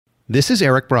This is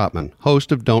Eric Brotman,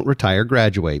 host of Don't Retire,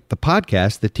 Graduate, the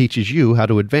podcast that teaches you how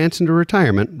to advance into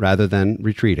retirement rather than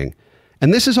retreating.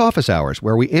 And this is Office Hours,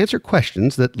 where we answer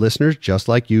questions that listeners just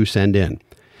like you send in.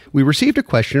 We received a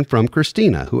question from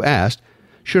Christina, who asked,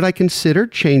 should I consider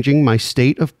changing my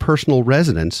state of personal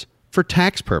residence for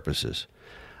tax purposes?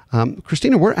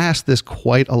 Christina, we're asked this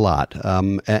quite a lot.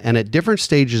 And at different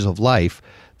stages of life,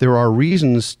 there are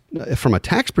reasons from a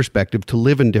tax perspective to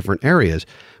live in different areas.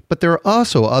 But there are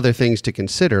also other things to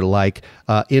consider, like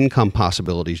income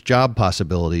possibilities, job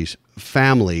possibilities,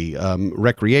 family,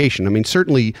 recreation. I mean,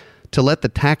 certainly to let the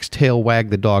tax tail wag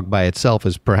the dog by itself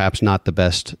is perhaps not the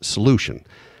best solution.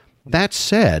 That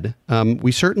said,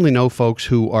 we certainly know folks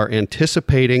who are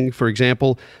anticipating, for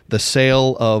example, the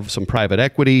sale of some private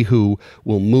equity who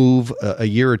will move a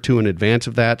year or two in advance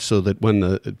of that so that when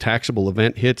the taxable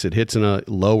event hits, it hits in a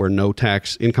low or no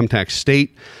tax income tax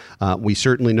state. We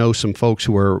certainly know some folks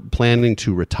who are planning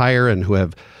to retire and who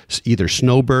have either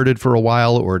snowbirded for a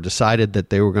while or decided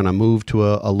that they were going to move to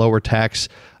a lower tax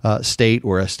state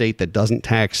or a state that doesn't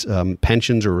tax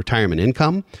pensions or retirement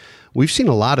income. We've seen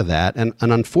a lot of that. And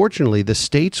unfortunately, the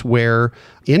states where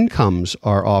incomes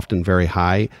are often very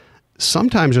high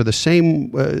sometimes are the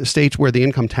same states where the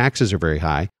income taxes are very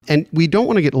high. And we don't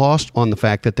want to get lost on the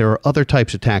fact that there are other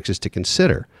types of taxes to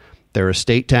consider. There are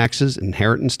estate taxes,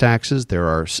 inheritance taxes. There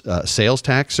are sales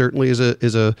tax. Certainly is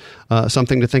a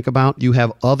something to think about. You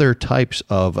have other types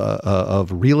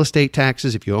of real estate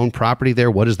taxes. If you own property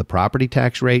there, what is the property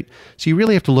tax rate? So you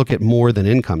really have to look at more than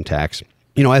income tax.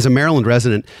 You know, as a Maryland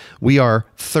resident, we are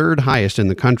third highest in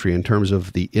the country in terms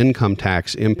of the income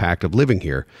tax impact of living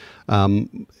here.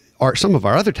 Some of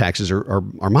our other taxes are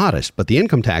modest, but the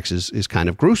income tax is kind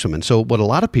of gruesome. And so what a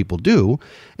lot of people do,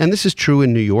 and this is true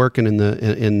in New York and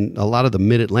in a lot of the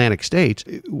mid-Atlantic states,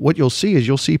 what you'll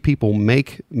see people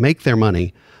make their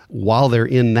money while they're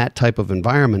in that type of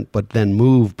environment, but then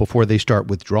move before they start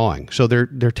withdrawing. So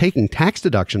they're taking tax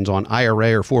deductions on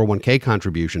IRA or 401k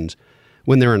contributions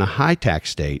when they're in a high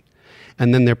tax state,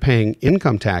 and then they're paying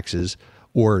income taxes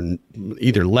or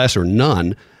either less or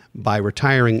none by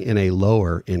retiring in a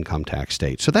lower income tax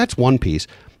state. So that's one piece.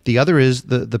 The other is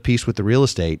the piece with the real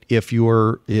estate. If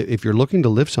you're looking to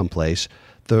live someplace,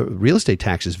 the real estate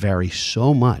taxes vary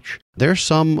so much. There are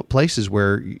some places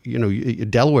where,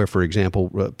 Delaware, for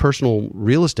example, personal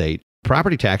real estate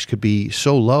property tax could be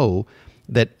so low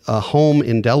that a home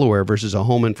in Delaware versus a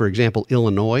home in, for example,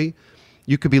 Illinois,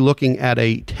 you could be looking at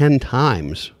a 10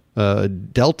 times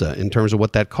delta in terms of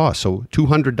what that costs. So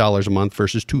 $200 a month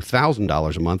versus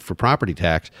 $2,000 a month for property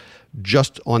tax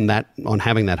just on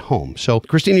having that home. So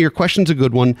Christina, your question's a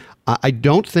good one. I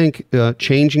don't think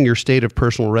changing your state of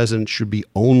personal residence should be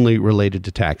only related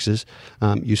to taxes.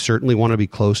 You certainly want to be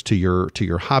close to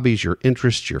your hobbies, your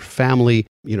interests, your family.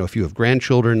 You know, if you have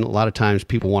grandchildren, a lot of times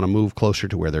people want to move closer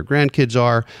to where their grandkids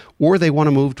are, or they want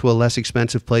to move to a less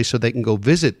expensive place so they can go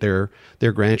visit their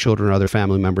grandchildren or other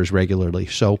family members regularly.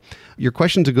 So your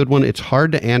question's a good one. It's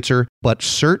hard to answer, but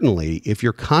certainly if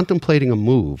you're contemplating a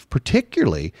move,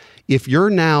 particularly if you're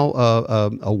now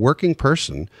a working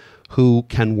person who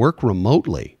can work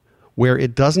remotely, where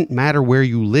it doesn't matter where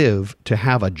you live to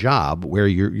have a job where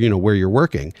you're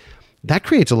working, that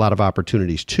creates a lot of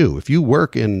opportunities too. If you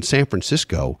work in San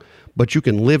Francisco, but you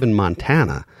can live in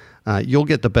Montana, you'll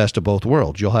get the best of both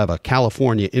worlds. You'll have a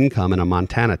California income and a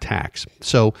Montana tax.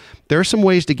 So there are some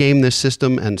ways to game this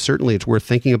system, and certainly it's worth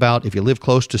thinking about. If you live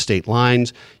close to state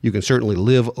lines, you can certainly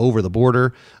live over the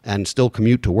border and still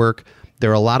commute to work. There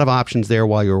are a lot of options there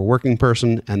while you're a working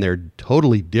person, and there are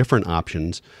totally different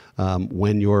options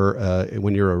when you're a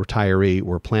retiree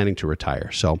or planning to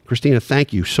retire. So, Christina,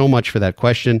 thank you so much for that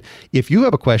question. If you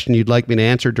have a question you'd like me to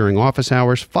answer during office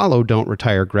hours, follow Don't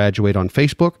Retire Graduate on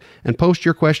Facebook and post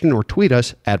your question or tweet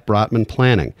us at Brotman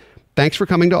Planning. Thanks for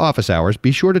coming to Office Hours.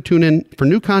 Be sure to tune in for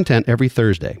new content every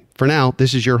Thursday. For now,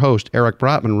 this is your host, Eric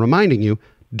Brotman, reminding you,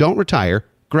 don't retire,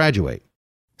 graduate.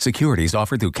 Securities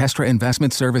offered through Kestra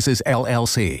Investment Services,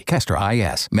 LLC. Kestra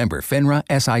IS. Member FINRA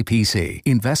SIPC.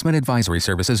 Investment advisory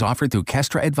services offered through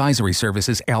Kestra Advisory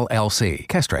Services, LLC.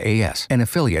 Kestra AS. An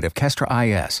affiliate of Kestra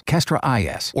IS. Kestra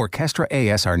IS or Kestra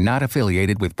AS are not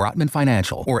affiliated with Brotman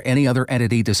Financial or any other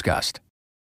entity discussed.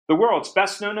 The world's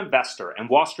best-known investor and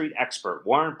Wall Street expert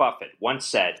Warren Buffett once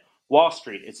said, "Wall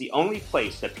Street is the only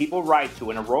place that people ride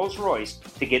to in a Rolls-Royce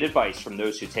to get advice from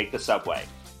those who take the subway."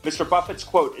 Mr. Buffett's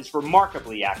quote is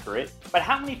remarkably accurate, but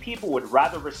how many people would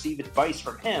rather receive advice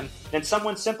from him than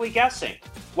someone simply guessing?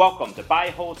 Welcome to Buy,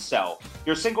 Hold, Sell,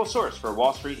 your single source for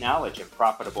Wall Street knowledge and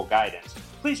profitable guidance.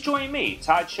 Please join me,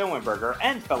 Todd Schoenberger,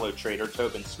 and fellow trader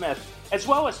Tobin Smith as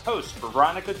well as host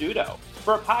Veronica Dudo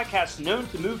for a podcast known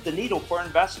to move the needle for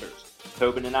investors.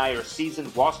 Tobin and I are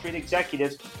seasoned Wall Street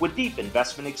executives with deep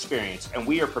investment experience, and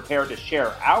we are prepared to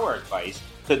share our advice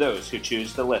to those who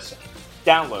choose to listen.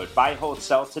 Download Buy, Hold,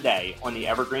 Sell today on the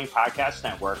Evergreen Podcast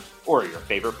Network or your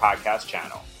favorite podcast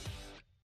channel.